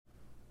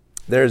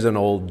There's an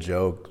old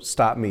joke.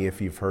 Stop me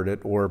if you've heard it,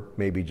 or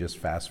maybe just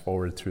fast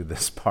forward through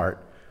this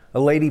part. A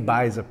lady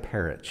buys a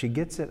parrot. She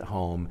gets it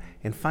home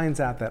and finds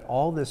out that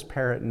all this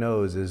parrot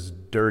knows is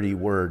dirty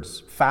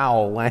words,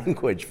 foul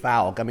language,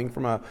 foul, coming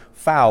from a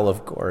fowl,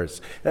 of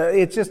course.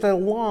 It's just a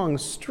long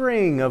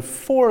string of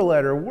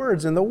four-letter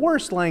words in the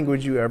worst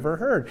language you ever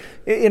heard.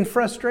 In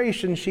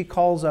frustration, she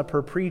calls up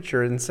her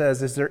preacher and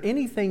says, "Is there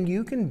anything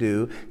you can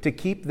do to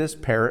keep this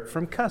parrot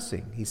from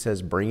cussing?" He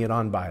says, "Bring it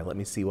on by. Let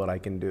me see what I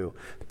can do."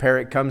 The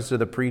parrot comes to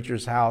the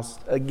preacher's house.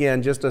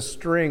 Again, just a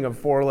string of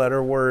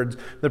four-letter words.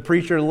 The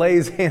preacher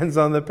lays hands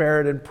on the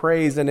parrot and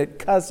prays, and it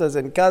cusses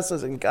and cusses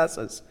and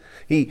cusses.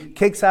 He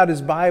kicks out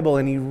his Bible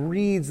and he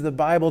reads the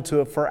Bible to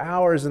it for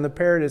hours, and the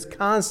parrot is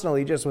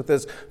constantly just with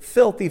this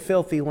filthy,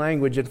 filthy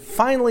language. And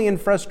finally, in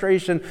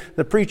frustration,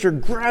 the preacher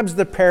grabs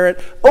the parrot,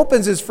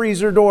 opens his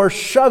freezer door,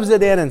 shoves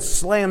it in, and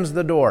slams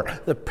the door.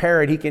 The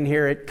parrot, he can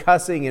hear it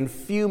cussing and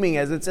fuming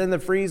as it's in the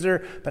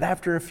freezer, but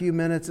after a few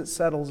minutes, it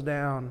settles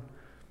down.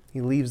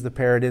 He leaves the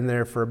parrot in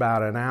there for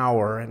about an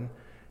hour, and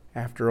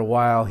after a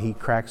while, he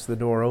cracks the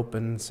door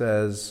open and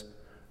says,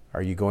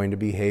 "Are you going to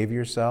behave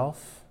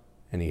yourself?"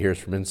 And he hears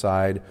from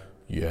inside,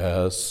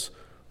 "Yes."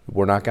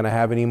 "We're not going to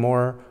have any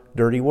more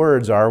dirty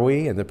words, are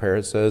we?" And the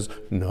parrot says,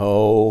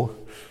 "No."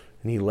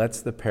 And he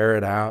lets the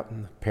parrot out,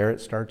 and the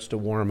parrot starts to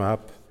warm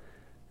up.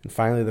 And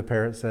finally the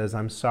parrot says,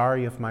 "I'm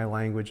sorry if my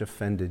language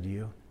offended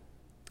you."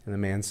 And the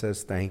man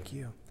says, "Thank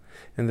you."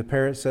 And the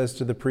parrot says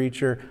to the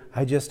preacher,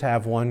 "I just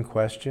have one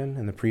question."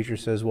 And the preacher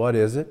says, "What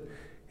is it?"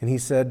 And he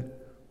said,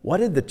 "What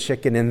did the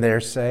chicken in there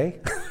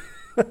say?"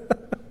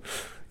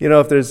 You know,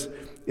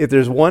 if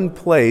there's one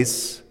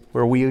place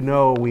where we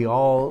know we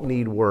all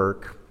need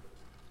work,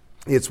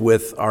 it's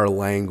with our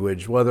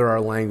language. Whether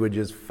our language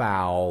is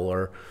foul,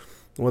 or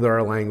whether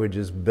our language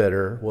is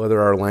bitter,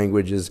 whether our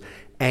language is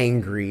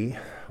angry,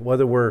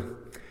 whether we're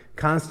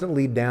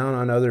constantly down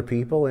on other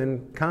people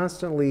and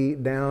constantly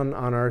down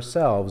on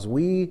ourselves.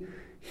 We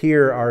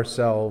hear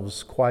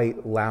ourselves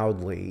quite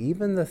loudly.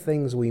 Even the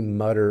things we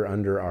mutter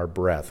under our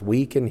breath,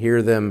 we can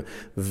hear them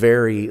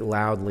very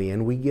loudly,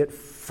 and we get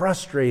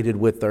frustrated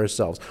with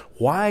ourselves.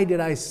 Why did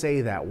I say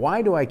that?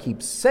 Why do I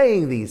keep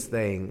saying these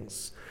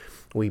things?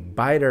 We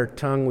bite our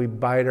tongue, we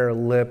bite our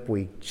lip,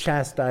 we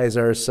chastise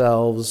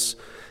ourselves,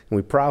 and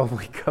we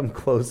probably come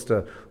close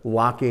to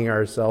locking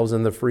ourselves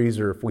in the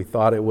freezer if we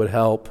thought it would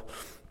help.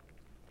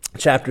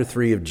 Chapter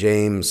 3 of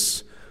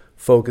James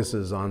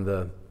focuses on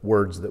the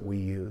words that we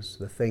use,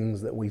 the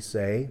things that we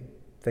say,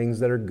 things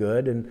that are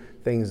good and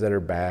things that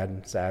are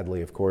bad.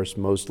 Sadly, of course,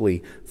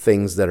 mostly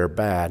things that are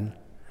bad.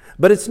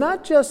 But it's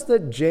not just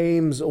that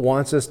James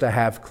wants us to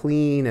have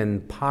clean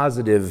and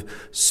positive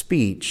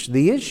speech.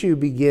 The issue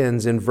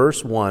begins in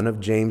verse 1 of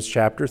James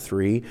chapter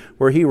 3,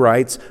 where he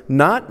writes,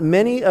 "Not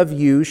many of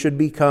you should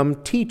become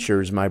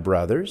teachers, my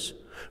brothers,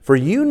 for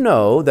you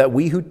know that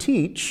we who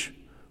teach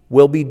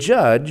will be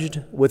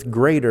judged with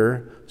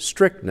greater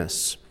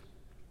strictness."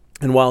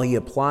 And while he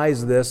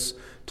applies this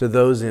to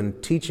those in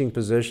teaching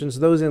positions,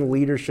 those in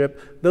leadership,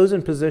 those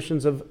in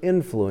positions of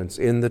influence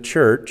in the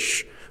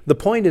church, the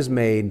point is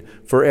made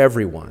for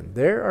everyone.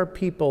 There are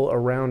people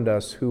around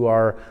us who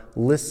are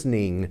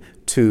listening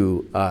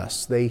to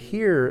us. They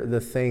hear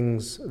the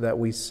things that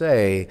we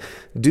say.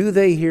 Do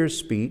they hear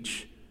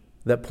speech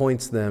that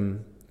points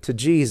them to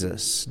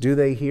Jesus? Do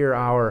they hear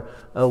our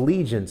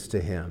allegiance to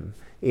him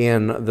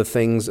in the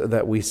things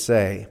that we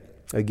say?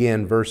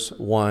 Again, verse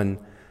 1,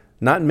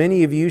 "Not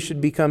many of you should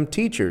become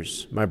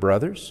teachers, my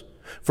brothers,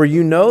 for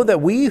you know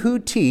that we who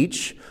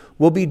teach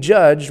will be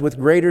judged with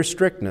greater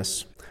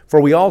strictness.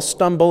 For we all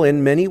stumble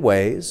in many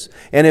ways,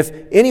 and if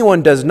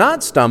anyone does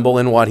not stumble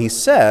in what he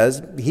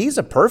says, he's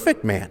a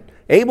perfect man,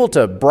 able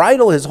to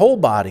bridle his whole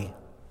body.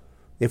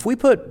 If we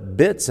put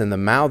bits in the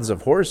mouths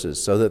of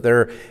horses so that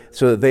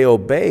they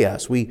obey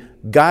us, we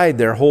guide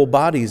their whole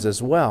bodies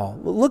as well.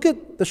 Look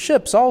at the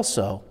ships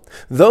also.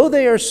 Though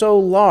they are so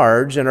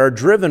large and are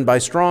driven by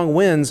strong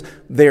winds,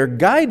 they are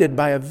guided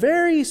by a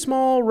very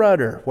small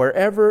rudder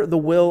wherever the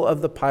will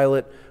of the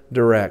pilot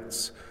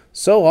directs.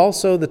 So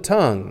also the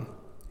tongue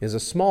is a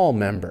small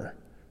member,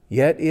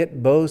 yet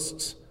it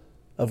boasts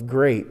of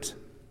great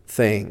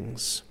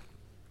things."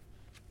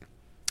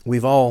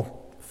 We've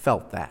all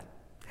felt that,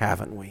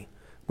 haven't we?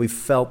 We've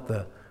felt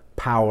the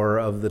power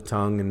of the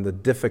tongue and the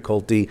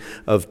difficulty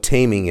of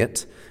taming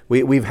it.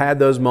 We've had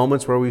those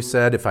moments where we've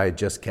said, if I had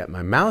just kept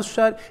my mouth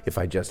shut, if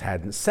I just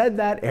hadn't said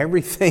that,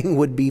 everything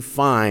would be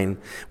fine.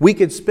 We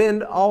could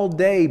spend all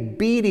day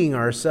beating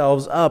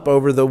ourselves up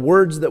over the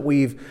words that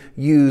we've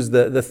used,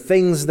 the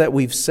things that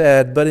we've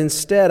said, but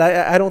instead,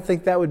 I don't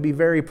think that would be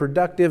very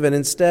productive, and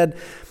instead,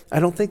 I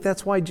don't think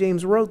that's why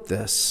James wrote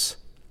this.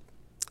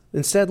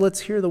 Instead,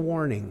 let's hear the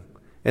warning,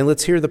 and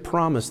let's hear the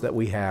promise that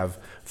we have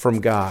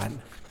from God.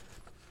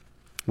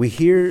 We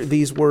hear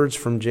these words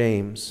from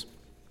James,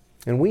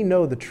 and we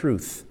know the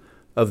truth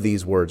of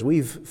these words.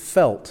 We've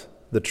felt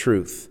the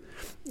truth.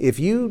 If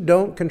you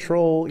don't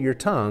control your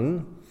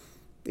tongue,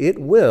 it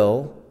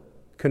will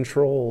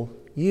control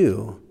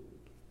you.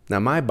 Now,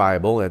 my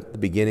Bible at the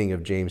beginning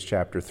of James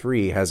chapter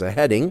 3 has a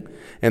heading,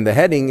 and the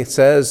heading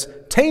says,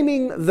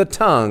 Taming the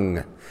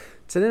Tongue.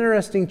 It's an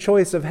interesting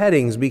choice of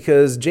headings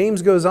because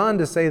James goes on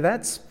to say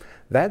that's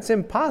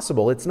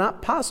impossible. It's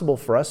not possible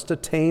for us to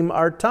tame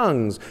our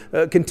tongues.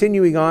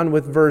 Continuing on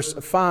with verse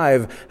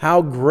 5,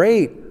 how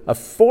great a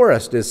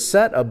forest is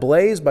set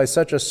ablaze by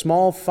such a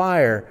small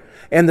fire,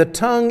 and the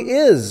tongue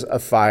is a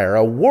fire,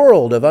 a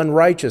world of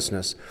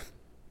unrighteousness.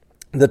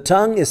 The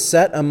tongue is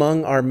set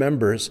among our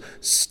members,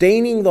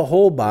 staining the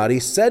whole body,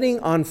 setting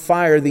on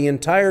fire the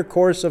entire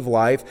course of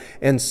life,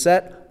 and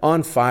set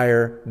on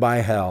fire by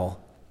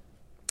hell.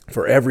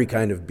 For every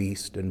kind of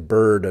beast and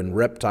bird and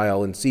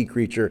reptile and sea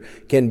creature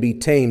can be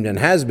tamed and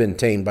has been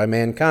tamed by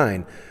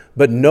mankind.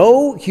 But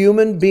no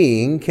human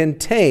being can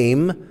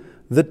tame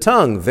the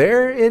tongue.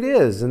 There it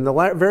is in the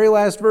very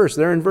last verse,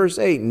 there in verse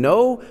 8.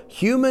 No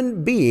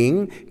human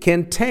being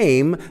can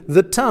tame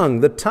the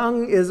tongue. The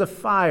tongue is a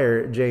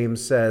fire,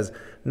 James says.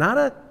 Not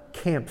a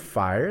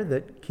campfire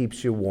that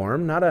keeps you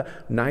warm, not a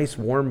nice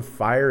warm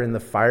fire in the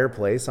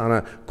fireplace on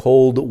a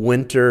cold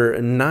winter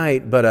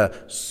night, but a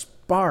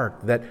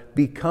spark that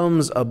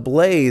becomes a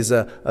blaze,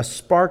 a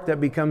spark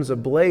that becomes a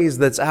blaze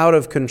that's out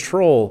of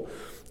control.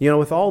 You know,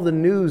 with all the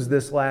news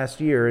this last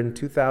year in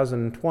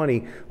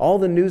 2020, all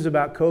the news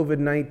about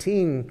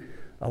COVID-19,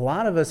 a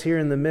lot of us here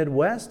in the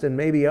Midwest and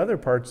maybe other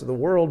parts of the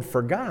world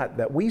forgot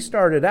that we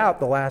started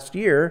out the last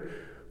year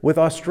with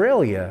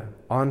Australia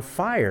on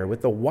fire,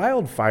 with the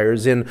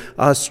wildfires in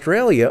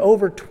Australia.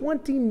 Over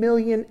 20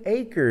 million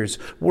acres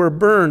were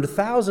burned.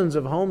 Thousands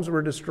of homes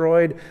were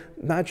destroyed.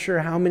 Not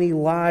sure how many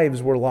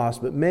lives were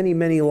lost, but many,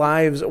 many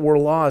lives were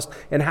lost.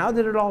 And how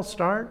did it all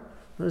start?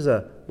 There's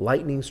a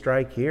lightning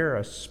strike here,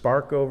 a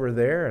spark over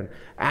there, an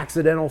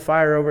accidental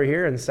fire over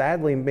here, and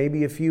sadly,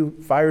 maybe a few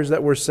fires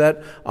that were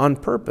set on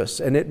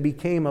purpose. And it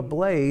became a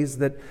blaze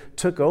that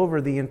took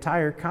over the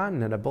entire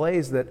continent, a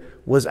blaze that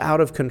was out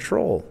of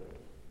control.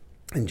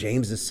 And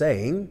James is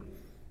saying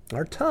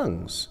our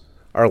tongues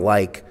are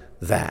like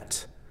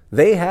that.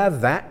 They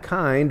have that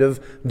kind of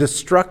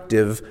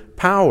destructive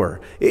power.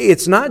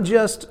 It's not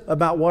just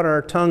about what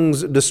our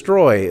tongues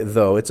destroy,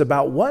 though. It's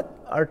about what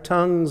our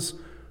tongues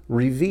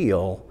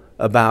reveal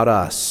about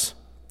us.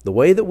 The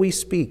way that we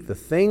speak, the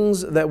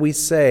things that we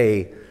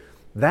say,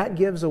 that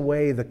gives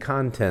away the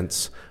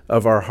contents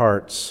of our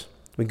hearts.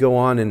 We go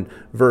on in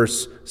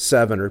verse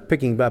 7, or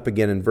picking up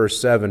again in verse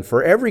 7.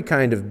 For every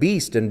kind of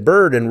beast and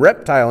bird and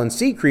reptile and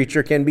sea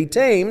creature can be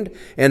tamed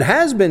and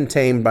has been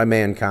tamed by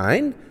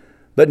mankind,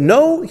 but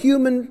no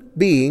human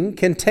being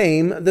can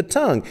tame the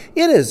tongue.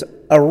 It is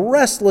a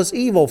restless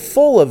evil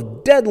full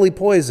of deadly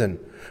poison.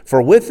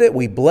 For with it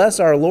we bless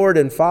our Lord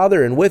and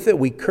Father, and with it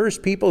we curse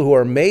people who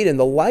are made in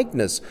the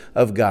likeness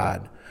of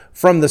God.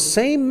 From the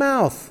same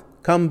mouth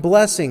come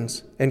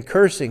blessings and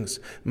cursings.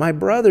 My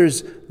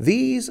brothers,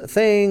 these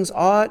things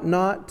ought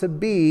not to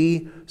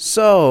be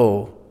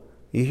so.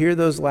 You hear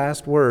those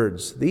last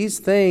words. These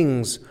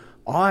things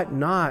ought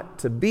not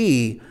to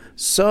be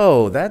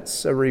so.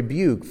 That's a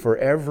rebuke for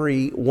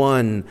every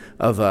one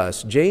of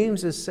us.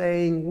 James is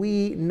saying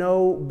we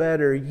know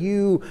better.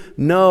 You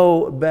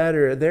know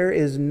better. There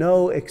is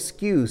no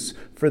excuse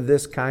for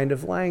this kind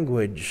of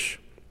language.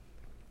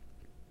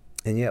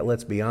 And yet,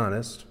 let's be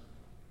honest,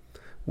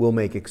 we'll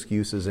make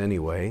excuses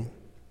anyway.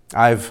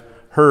 I've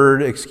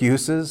heard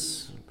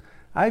excuses.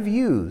 I've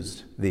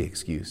used the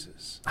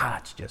excuses.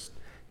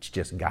 It's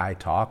just guy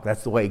talk.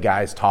 That's the way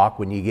guys talk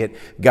when you get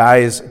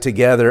guys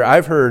together.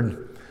 I've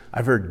heard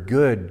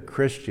good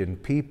Christian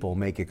people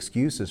make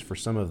excuses for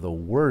some of the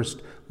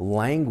worst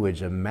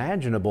language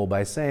imaginable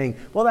by saying,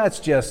 well, that's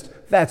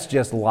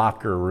just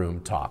locker room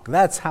talk.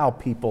 That's how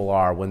people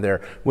are when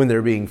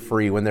they're being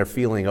free, when they're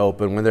feeling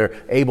open, when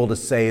they're able to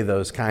say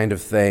those kind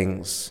of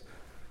things.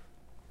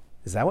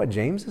 Is that what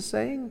James is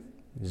saying?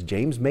 Is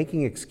James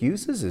making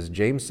excuses? Is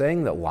James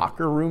saying that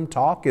locker room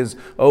talk is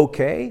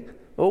okay?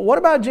 Well, what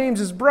about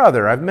James's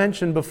brother? I've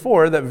mentioned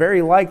before that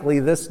very likely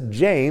this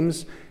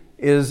James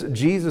is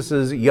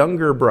Jesus'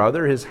 younger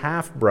brother, his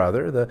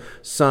half-brother, the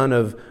son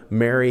of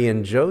Mary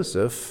and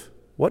Joseph.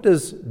 What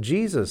does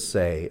Jesus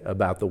say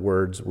about the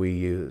words we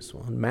use?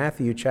 Well, in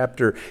Matthew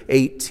chapter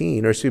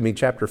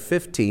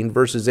 15,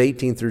 verses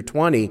 18 through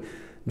 20,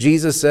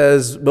 Jesus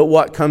says, "But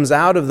what comes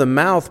out of the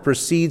mouth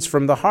proceeds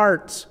from the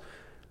heart,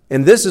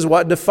 and this is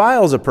what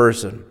defiles a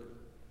person.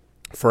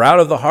 For out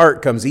of the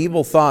heart comes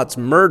evil thoughts,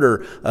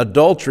 murder,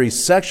 adultery,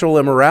 sexual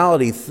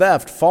immorality,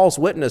 theft, false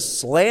witness,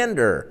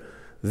 slander.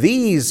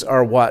 These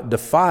are what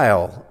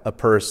defile a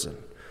person."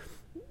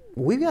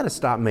 We've got to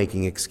stop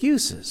making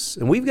excuses,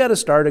 and we've got to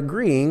start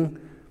agreeing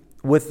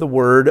with the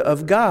Word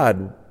of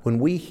God when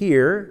we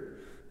hear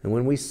and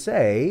when we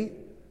say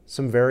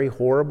some very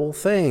horrible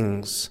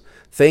things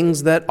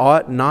that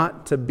ought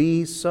not to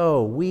be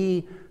so.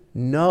 We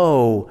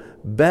know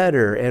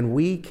better, and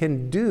we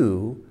can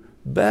do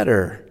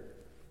better.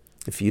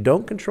 If you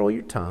don't control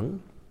your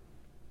tongue,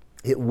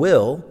 it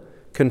will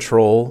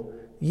control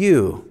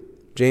you.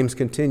 James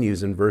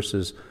continues in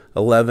verses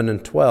 11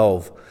 and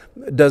 12.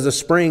 Does a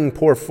spring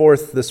pour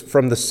forth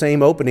from the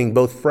same opening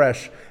both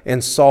fresh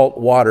and salt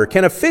water?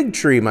 Can a fig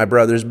tree, my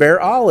brothers, bear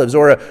olives,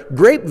 or a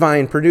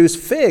grapevine produce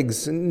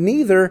figs?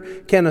 Neither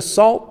can a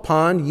salt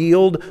pond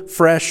yield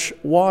fresh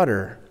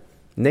water.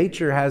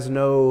 Nature has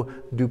no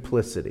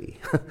duplicity.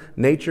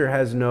 Nature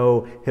has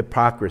no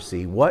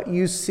hypocrisy. What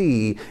you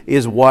see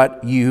is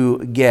what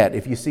you get.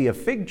 If you see a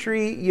fig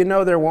tree, you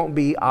know there won't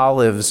be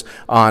olives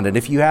on it.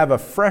 If you have a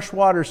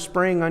freshwater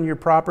spring on your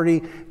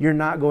property, you're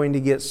not going to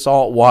get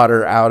salt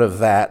water out of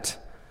that.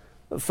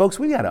 Folks,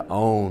 we got to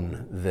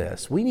own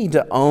this. We need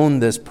to own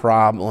this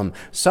problem.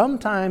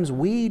 Sometimes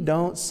we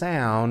don't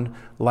sound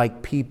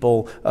like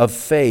people of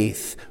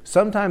faith.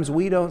 Sometimes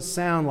we don't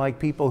sound like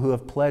people who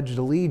have pledged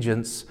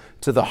allegiance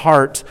to the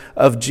heart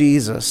of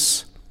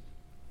Jesus.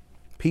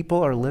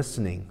 People are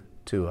listening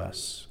to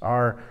us.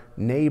 Our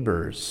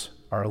neighbors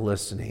are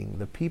listening.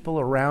 The people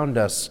around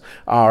us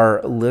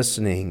are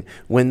listening.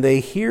 When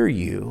they hear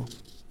you,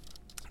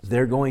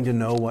 they're going to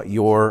know what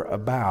you're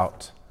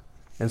about.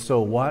 And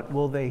so what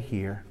will they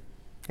hear?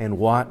 And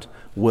what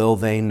will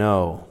they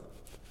know?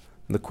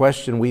 The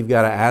question we've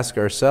got to ask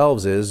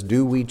ourselves is,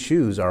 do we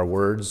choose our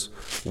words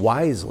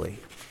wisely?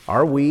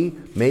 Are we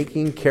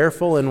making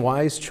careful and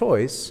wise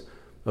choice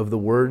of the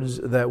words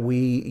that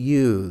we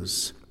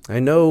use? I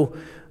know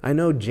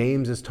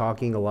James is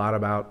talking a lot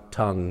about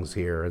tongues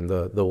here and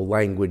the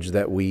language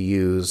that we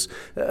use,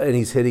 and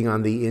he's hitting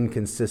on the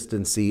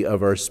inconsistency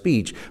of our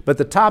speech. But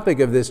the topic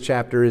of this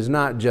chapter is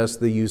not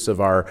just the use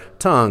of our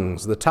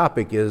tongues. The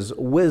topic is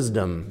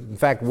wisdom. In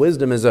fact,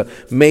 wisdom is a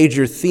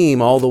major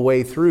theme all the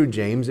way through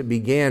James. It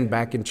began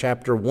back in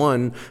chapter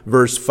 1,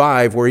 verse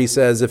 5, where he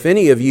says, "If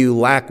any of you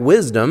lack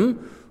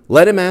wisdom,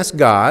 let him ask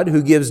God,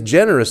 who gives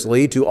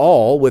generously to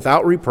all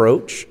without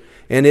reproach,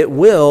 and it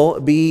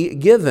will be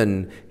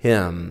given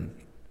him."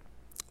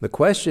 The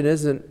question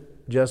isn't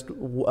just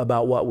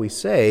about what we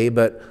say,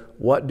 but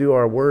what do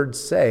our words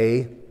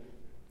say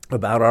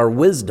about our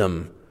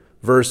wisdom?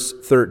 Verse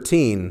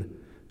 13,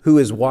 "Who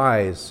is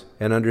wise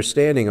and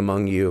understanding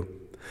among you?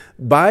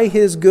 By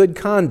his good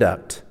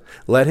conduct,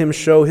 let him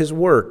show his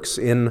works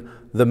in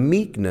the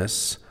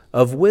meekness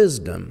of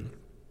wisdom."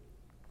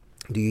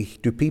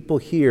 Do people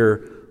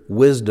hear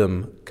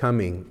wisdom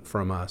coming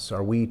from us?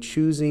 Are we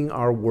choosing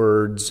our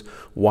words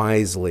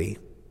wisely?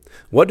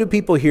 What do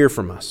people hear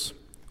from us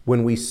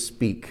when we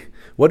speak?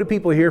 What do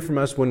people hear from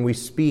us when we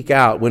speak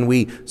out, when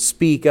we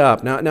speak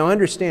up? Now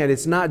understand,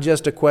 it's not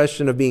just a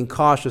question of being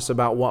cautious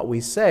about what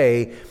we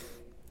say.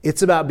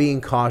 It's about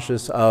being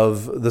cautious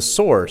of the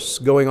source.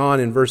 Going on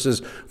in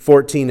verses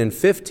 14 and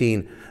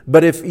 15,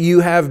 "But if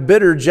you have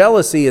bitter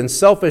jealousy and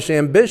selfish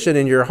ambition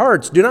in your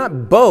hearts, do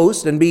not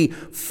boast and be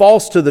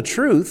false to the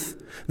truth.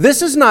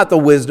 This is not the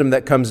wisdom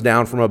that comes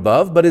down from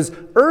above, but is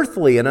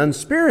earthly and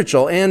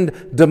unspiritual and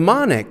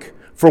demonic.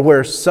 For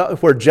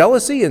where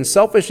jealousy and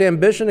selfish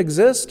ambition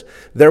exist,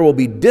 there will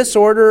be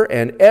disorder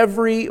and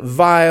every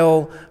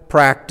vile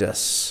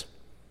practice."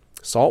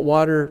 Salt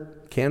water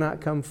cannot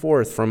come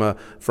forth from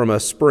a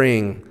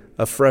spring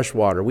of fresh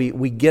water.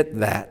 We get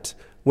that.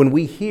 When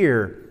we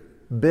hear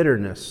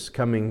bitterness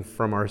coming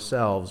from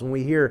ourselves, when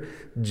we hear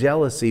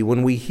jealousy,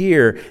 when we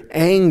hear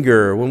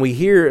anger, when we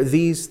hear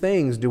these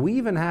things, do we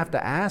even have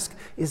to ask,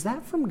 is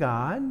that from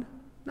God?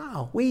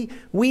 No, we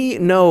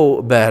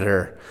know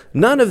better.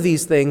 None of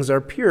these things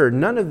are pure.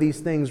 None of these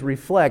things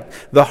reflect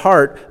the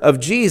heart of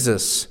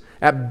Jesus.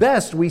 At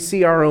best, we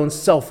see our own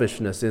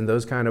selfishness in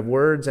those kind of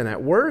words, and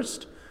at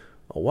worst,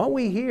 what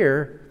we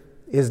hear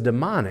is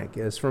demonic,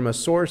 is from a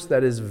source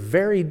that is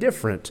very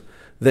different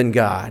than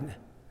God.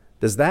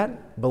 Does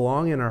that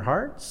belong in our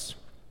hearts?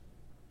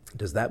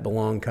 Does that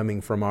belong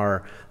coming from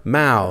our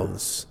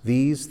mouths?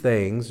 These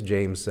things,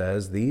 James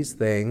says, these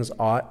things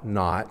ought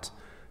not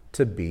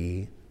to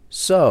be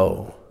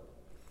so.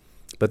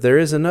 But there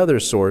is another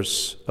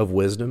source of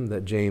wisdom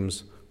that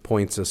James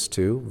points us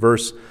to.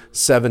 Verse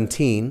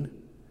 17,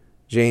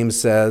 James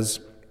says,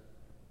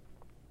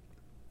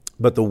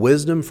 "But the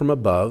wisdom from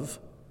above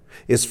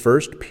is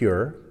first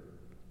pure,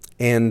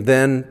 and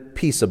then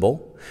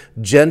peaceable,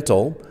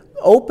 gentle,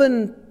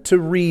 open to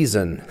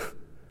reason,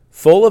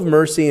 full of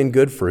mercy and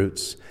good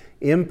fruits,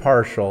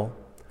 impartial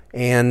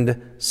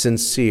and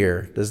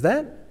sincere." Does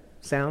that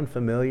sound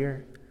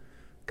familiar?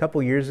 A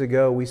couple years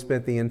ago, we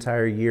spent the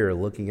entire year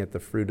looking at the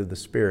fruit of the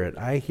Spirit.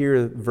 I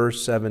hear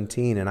verse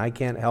 17, and I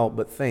can't help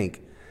but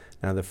think,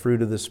 now the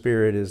fruit of the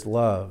Spirit is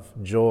love,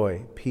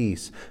 joy,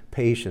 peace,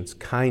 patience,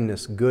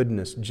 kindness,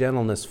 goodness,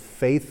 gentleness,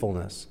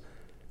 faithfulness,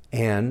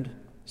 and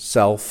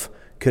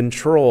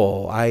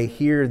self-control. I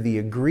hear the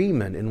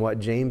agreement in what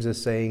James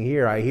is saying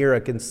here. I hear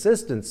a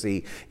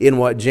consistency in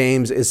what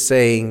James is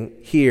saying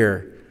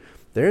here.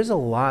 There's a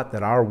lot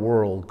that our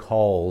world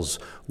calls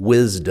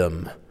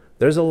wisdom.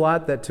 There's a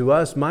lot that to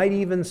us might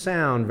even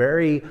sound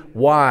very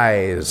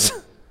wise.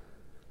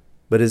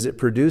 But is it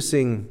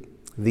producing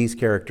these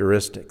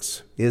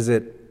characteristics? Is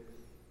it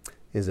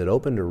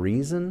open to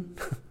reason?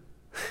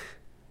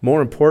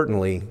 More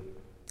importantly,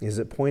 is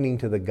it pointing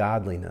to the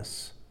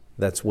godliness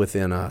that's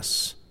within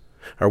us?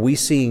 Are we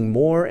seeing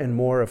more and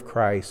more of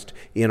Christ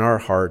in our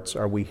hearts?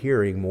 Are we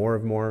hearing more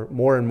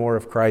and more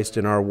of Christ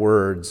in our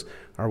words?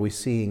 Are we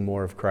seeing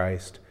more of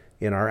Christ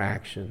in our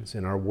actions,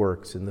 in our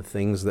works, in the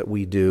things that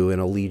we do in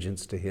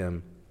allegiance to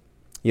Him?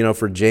 You know,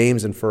 for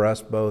James and for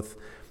us both,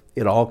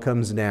 it all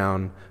comes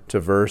down to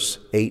verse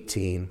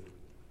 18.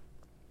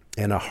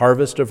 And a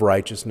harvest of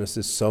righteousness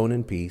is sown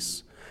in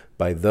peace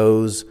by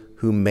those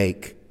who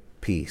make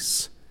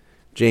peace.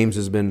 James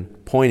has been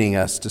pointing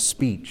us to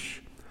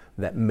speech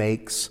that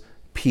makes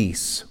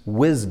peace,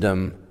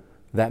 wisdom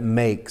that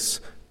makes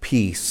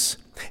peace.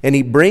 And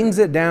he brings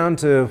it down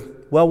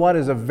to, well, what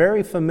is a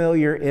very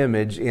familiar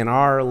image in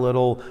our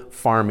little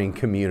farming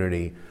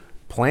community: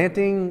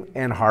 planting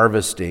and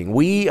harvesting.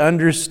 We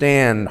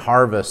understand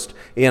harvest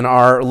in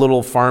our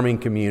little farming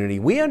community.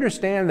 We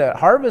understand that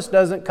harvest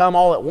doesn't come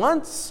all at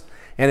once,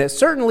 and it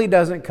certainly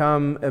doesn't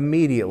come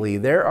immediately.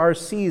 There are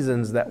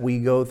seasons that we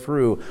go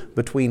through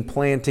between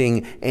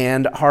planting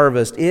and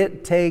harvest.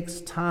 It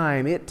takes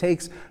time. It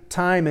takes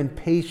time and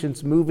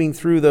patience moving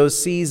through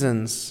those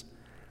seasons.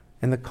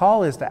 And the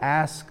call is to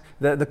ask,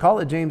 the call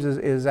that James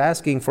is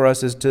asking for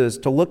us is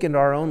to look into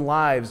our own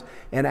lives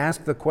and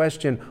ask the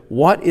question,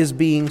 what is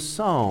being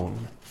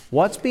sown?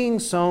 What's being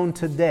sown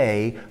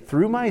today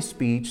through my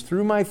speech,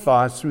 through my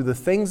thoughts, through the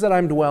things that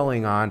I'm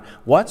dwelling on?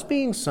 What's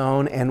being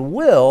sown, and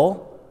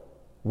will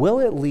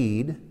it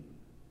lead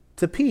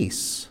to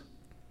peace?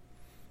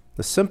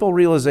 The simple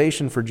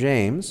realization for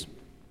James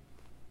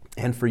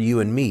and for you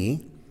and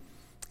me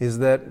is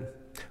that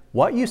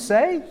what you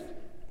say,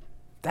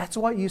 that's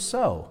what you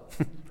sow.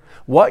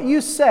 What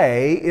you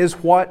say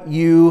is what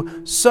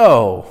you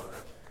sow.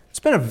 It's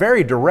been a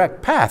very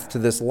direct path to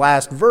this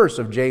last verse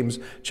of James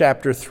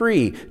chapter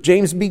 3.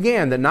 James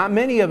began that not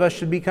many of us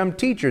should become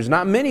teachers.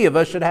 Not many of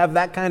us should have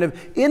that kind of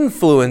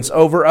influence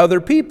over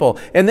other people.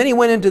 And then he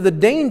went into the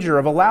danger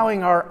of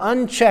allowing our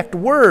unchecked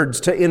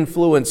words to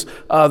influence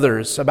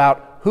others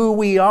about who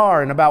we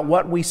are and about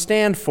what we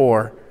stand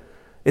for.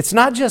 It's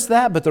not just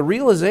that, but the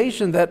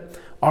realization that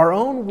our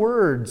own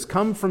words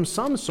come from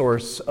some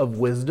source of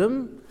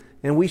wisdom,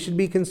 and we should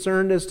be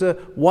concerned as to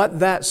what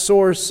that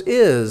source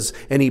is.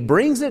 And he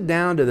brings it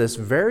down to this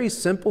very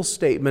simple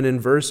statement in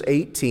verse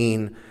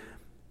 18.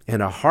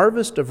 And a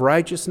harvest of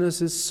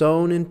righteousness is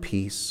sown in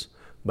peace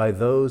by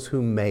those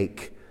who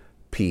make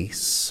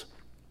peace.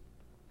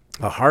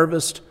 A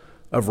harvest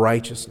of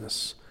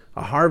righteousness.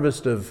 A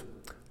harvest of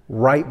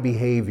right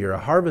behavior. A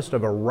harvest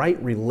of a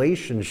right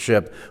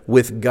relationship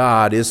with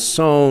God is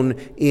sown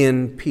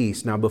in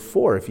peace. Now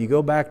before, if you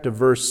go back to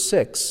verse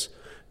 6,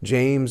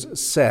 James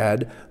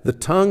said, the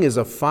tongue is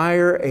a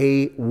fire,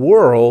 a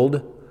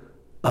world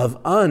of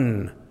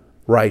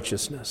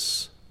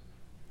unrighteousness.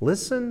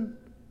 Listen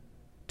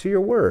to your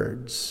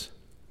words.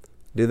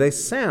 Do they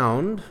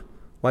sound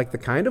like the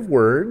kind of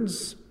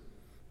words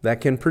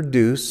that can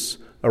produce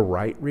a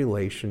right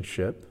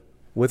relationship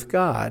with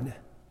God?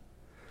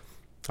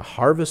 A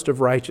harvest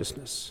of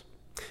righteousness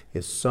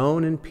is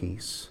sown in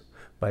peace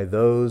by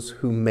those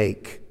who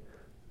make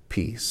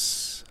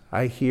peace.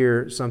 I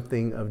hear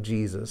something of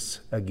Jesus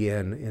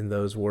again in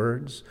those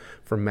words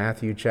from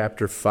Matthew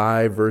chapter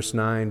 5, verse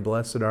 9.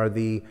 Blessed are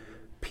the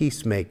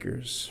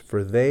peacemakers,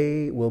 for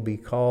they will be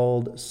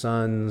called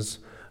sons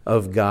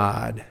of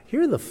God.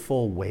 Hear the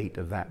full weight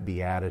of that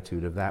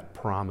beatitude, of that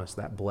promise,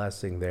 that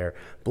blessing there.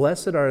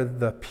 Blessed are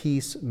the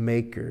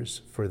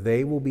peacemakers, for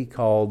they will be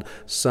called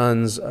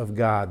sons of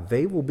God.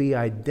 They will be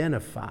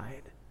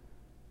identified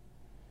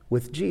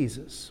with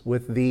Jesus,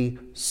 with the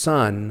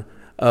Son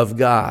of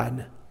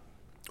God.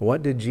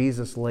 What did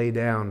Jesus lay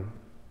down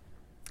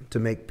to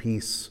make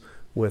peace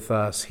with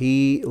us?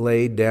 He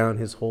laid down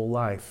His whole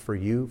life for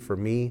you, for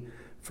me,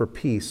 for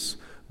peace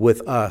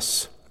with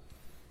us.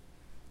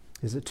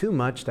 Is it too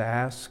much to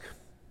ask?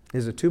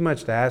 Is it too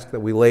much to ask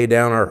that we lay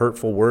down our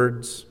hurtful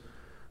words,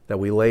 that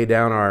we lay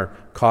down our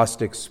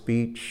caustic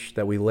speech,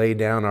 that we lay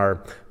down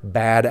our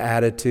bad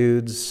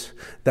attitudes,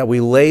 that we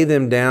lay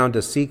them down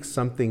to seek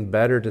something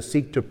better, to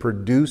seek to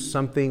produce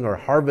something or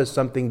harvest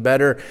something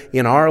better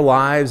in our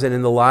lives and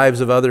in the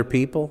lives of other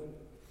people?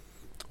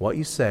 What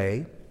you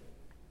say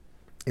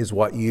is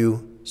what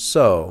you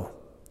sow.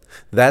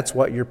 That's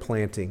what you're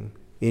planting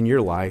in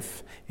your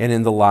life and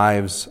in the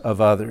lives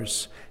of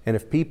others. And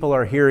if people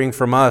are hearing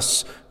from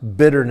us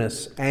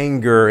bitterness,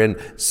 anger, and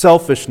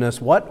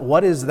selfishness,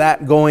 what is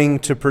that going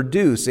to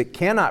produce? It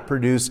cannot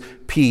produce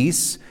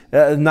peace,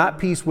 not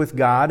peace with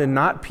God and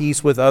not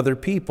peace with other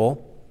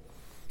people.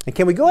 And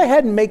can we go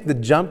ahead and make the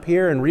jump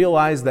here and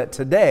realize that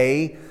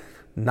today,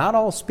 not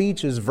all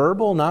speech is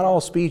verbal, not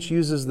all speech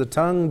uses the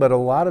tongue, but a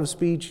lot of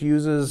speech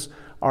uses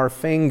our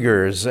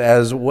fingers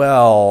as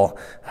well.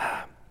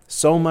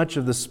 So much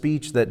of the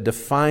speech that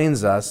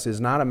defines us is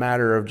not a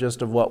matter of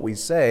just of what we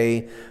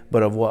say,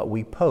 but of what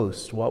we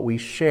post, what we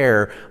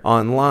share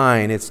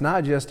online. It's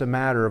not just a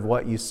matter of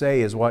what you say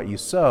is what you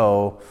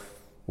sow.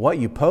 What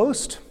you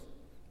post,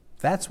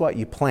 that's what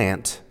you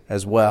plant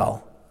as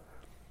well.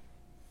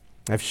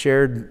 I've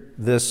shared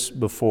this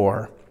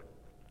before.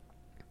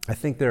 I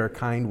think there are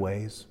kind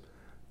ways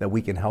that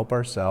we can help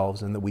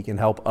ourselves and that we can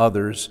help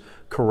others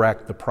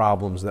correct the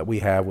problems that we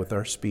have with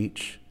our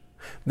speech.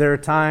 There are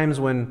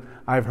times when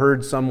I've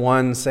heard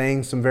someone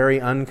saying some very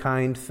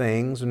unkind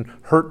things and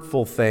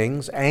hurtful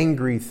things,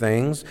 angry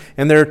things,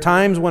 and there are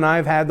times when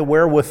I've had the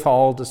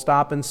wherewithal to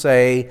stop and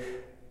say,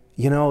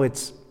 you know,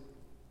 it's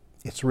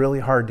really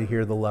hard to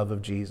hear the love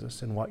of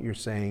Jesus in what you're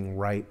saying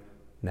right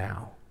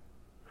now.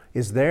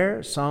 Is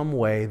there some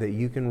way that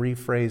you can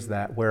rephrase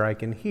that where I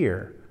can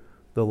hear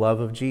the love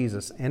of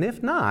Jesus? And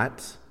if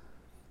not,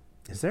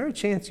 is there a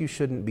chance you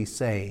shouldn't be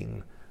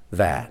saying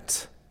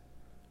that?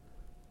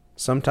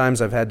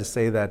 Sometimes I've had to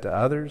say that to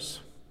others.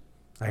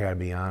 I got to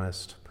be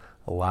honest,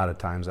 a lot of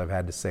times I've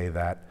had to say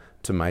that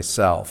to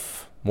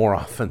myself. More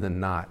often than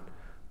not,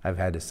 I've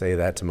had to say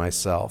that to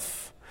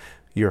myself.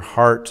 Your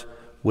heart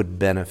would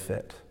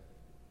benefit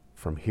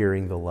from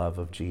hearing the love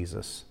of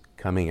Jesus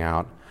coming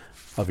out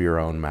of your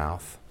own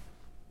mouth.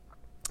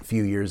 A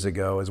few years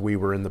ago, as we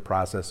were in the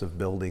process of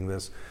building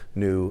this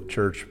new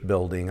church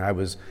building, I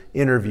was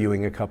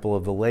interviewing a couple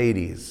of the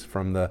ladies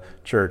from the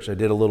church. I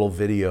did a little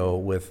video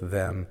with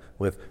them,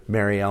 with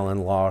Mary Ellen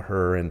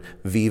Lawher and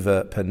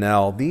Viva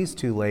Pinnell. These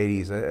two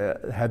ladies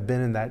have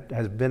been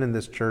in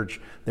this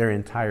church their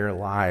entire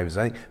lives.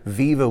 I think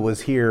Viva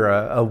was here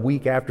a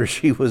week after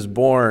she was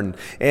born,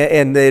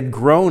 and they had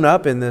grown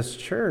up in this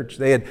church.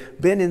 They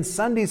had been in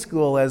Sunday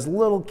school as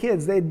little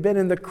kids. They'd been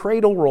in the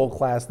cradle roll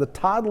class, the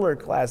toddler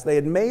class. They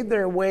had made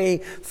their way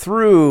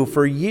through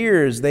for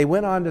years. They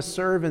went on to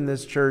serve in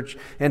this church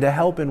and to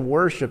help in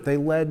worship. They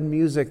led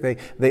music.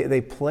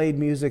 They played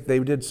music. They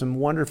did some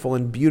wonderful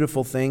and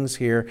beautiful things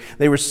here.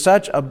 They were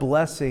such a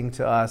blessing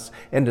to us.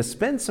 And to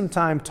spend some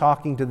time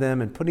talking to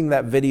them and putting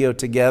that video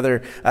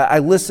together, I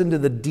listened to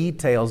the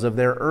details of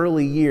their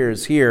early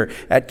years here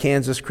at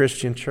Kansas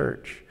Christian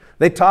Church.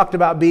 They talked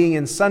about being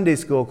in Sunday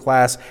school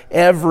class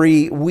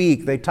every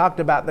week. They talked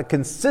about the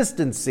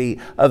consistency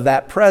of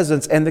that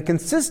presence and the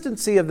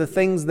consistency of the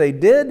things they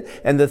did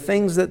and the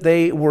things that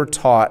they were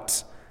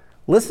taught.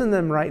 Listen to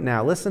them right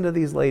now. Listen to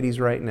these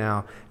ladies right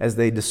now as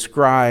they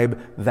describe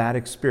that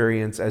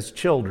experience as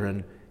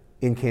children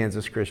in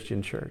Kansas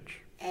Christian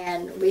Church.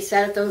 And we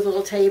sat at those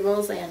little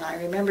tables, and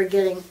I remember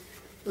getting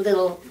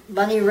little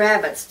bunny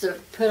rabbits to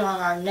put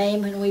on our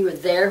name when we were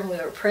there, when we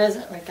were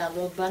present. We got a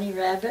little bunny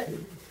rabbit.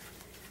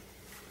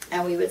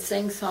 And we would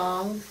sing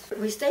songs.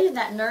 We stayed in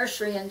that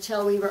nursery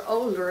until we were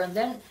older, and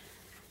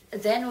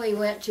then we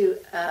went to,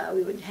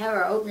 we would have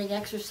our opening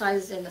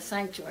exercises in the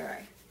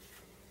sanctuary.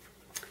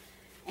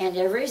 And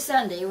every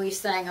Sunday we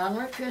sang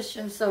Onward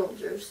Christian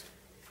Soldiers.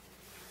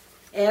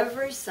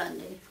 Every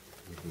Sunday.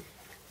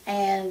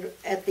 And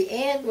at the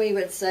end we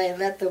would say,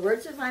 let the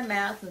words of my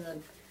mouth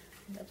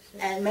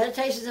and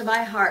meditations of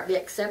my heart be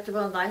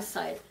acceptable in thy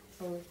sight.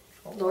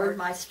 Lord,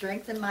 my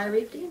strength and my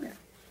Redeemer.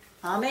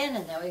 Amen.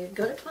 And then we would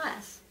go to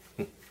class.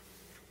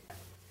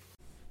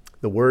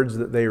 The words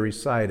that they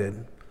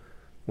recited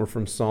were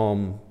from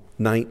Psalm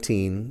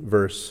 19,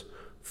 verse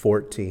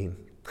 14.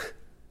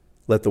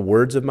 Let the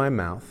words of my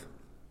mouth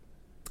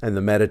and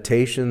the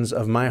meditations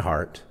of my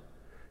heart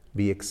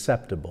be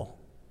acceptable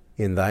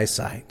in thy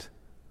sight,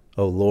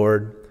 O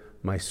Lord,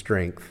 my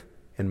strength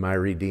and my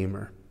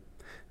Redeemer.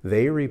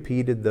 They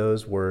repeated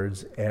those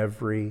words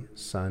every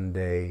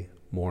Sunday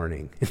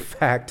morning. In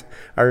fact,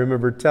 I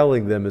remember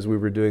telling them as we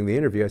were doing the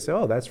interview, I said,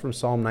 oh, that's from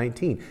Psalm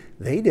 19.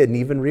 They didn't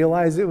even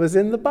realize it was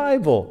in the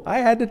Bible. I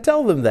had to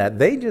tell them that.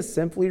 They just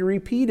simply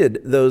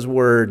repeated those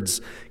words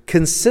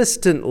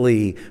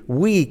consistently,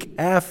 week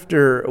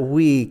after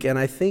week. And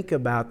I think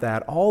about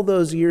that. All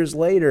those years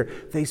later,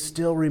 they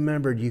still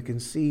remembered. You can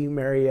see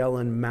Mary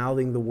Ellen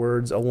mouthing the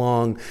words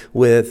along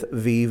with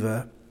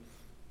Viva.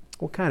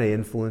 What kind of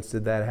influence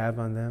did that have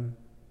on them?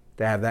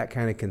 To have that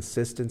kind of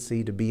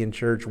consistency, to be in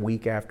church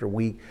week after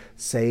week,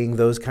 saying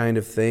those kind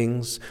of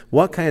things?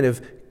 What kind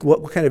of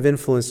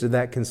influence did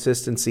that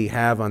consistency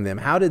have on them?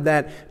 How did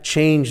that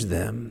change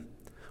them?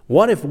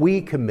 What if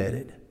we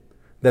committed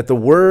that the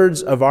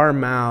words of our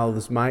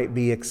mouths might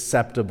be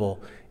acceptable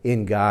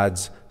in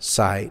God's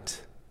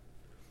sight?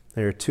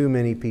 There are too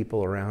many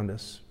people around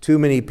us, too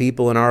many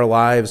people in our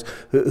lives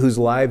whose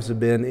lives have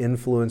been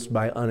influenced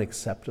by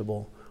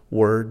unacceptable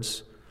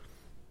words.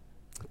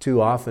 Too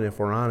often, if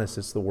we're honest,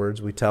 it's the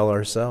words we tell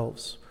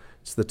ourselves.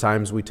 It's the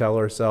times we tell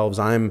ourselves,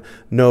 I'm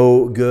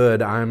no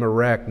good, I'm a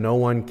wreck, no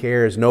one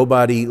cares,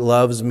 nobody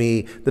loves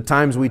me. The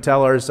times we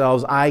tell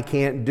ourselves, I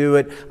can't do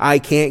it, I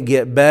can't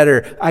get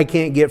better, I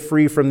can't get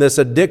free from this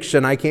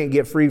addiction, I can't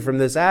get free from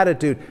this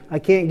attitude, I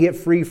can't get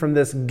free from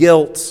this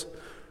guilt.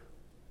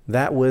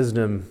 That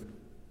wisdom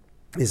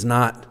is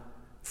not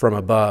from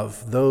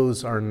above.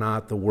 Those are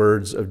not the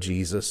words of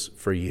Jesus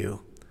for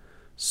you.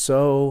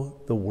 Sow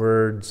the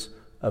words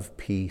of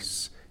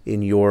peace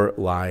in your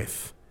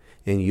life,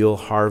 and you'll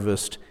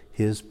harvest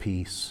His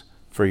peace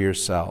for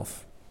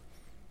yourself.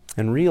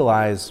 And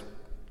realize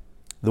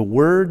the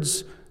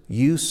words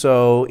you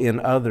sow in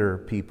other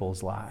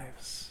people's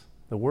lives,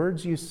 the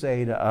words you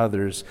say to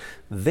others,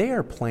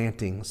 they're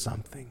planting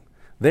something.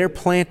 They're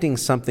planting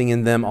something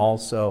in them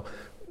also.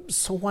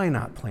 So why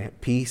not plant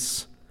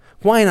peace?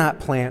 Why not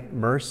plant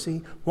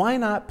mercy? Why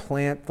not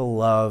plant the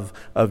love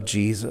of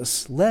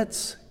Jesus?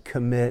 Let's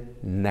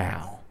commit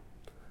now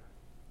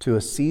to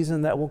a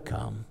season that will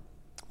come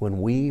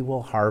when we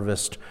will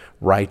harvest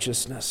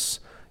righteousness.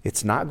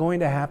 It's not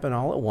going to happen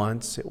all at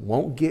once. It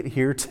won't get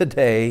here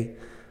today.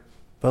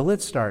 But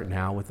let's start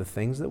now with the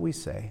things that we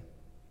say,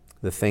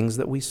 the things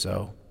that we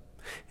sow,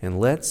 and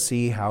let's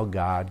see how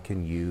God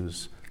can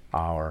use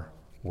our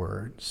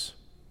words.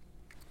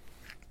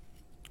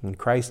 When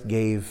Christ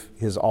gave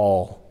his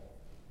all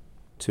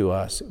to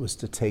us, it was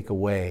to take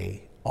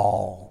away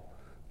all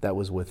that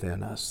was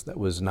within us that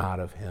was not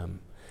of him.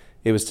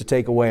 It was to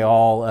take away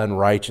all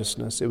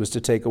unrighteousness. It was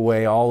to take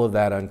away all of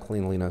that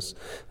uncleanness.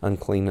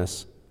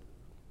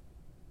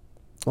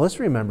 Let's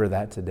remember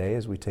that today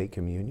as we take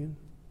communion.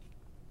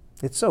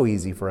 It's so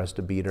easy for us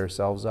to beat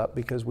ourselves up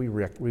because we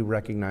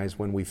recognize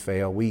when we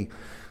fail. We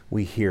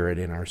hear it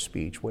in our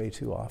speech way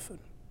too often.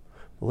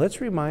 But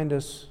let's remind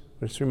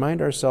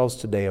ourselves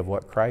today of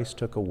what Christ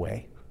took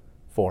away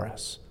for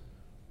us.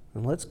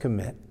 And let's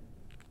commit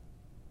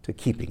to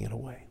keeping it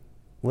away.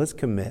 Let's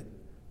commit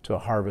to a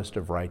harvest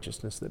of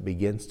righteousness that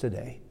begins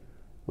today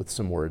with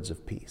some words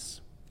of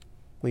peace.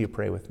 Will you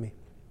pray with me?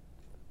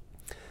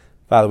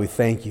 Father, we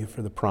thank you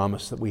for the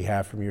promise that we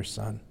have from your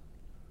Son.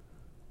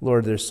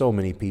 Lord, there's so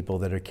many people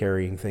that are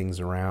carrying things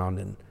around,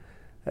 and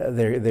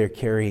they're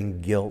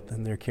carrying guilt,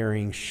 and they're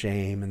carrying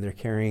shame, and they're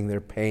carrying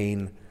their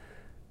pain.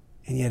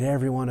 And yet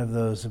every one of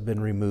those have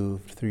been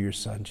removed through your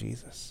Son,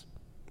 Jesus.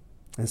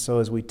 And so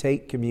as we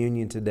take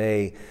communion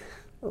today,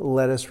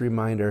 let us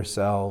remind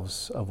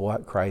ourselves of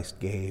what Christ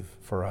gave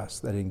for us,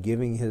 that in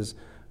giving his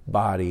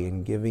body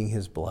and giving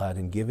his blood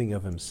and giving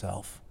of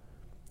himself,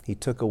 he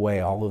took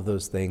away all of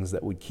those things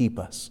that would keep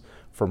us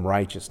from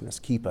righteousness,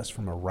 keep us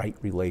from a right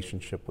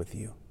relationship with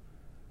you.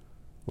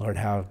 Lord,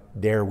 how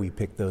dare we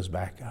pick those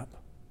back up?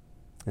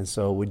 And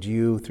so would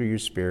you, through your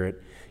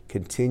Spirit,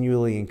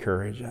 continually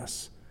encourage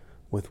us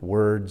with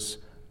words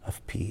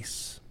of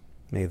peace.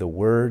 May the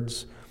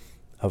words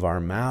of our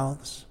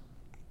mouths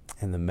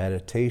and the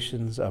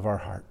meditations of our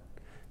heart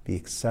be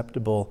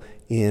acceptable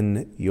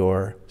in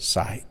your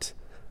sight,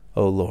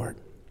 O Lord,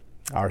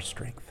 our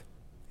strength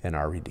and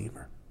our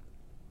Redeemer.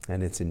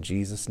 And it's in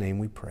Jesus' name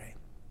we pray.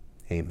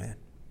 Amen.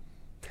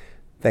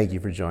 Thank you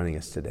for joining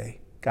us today.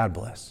 God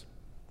bless.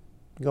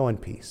 Go in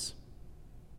peace.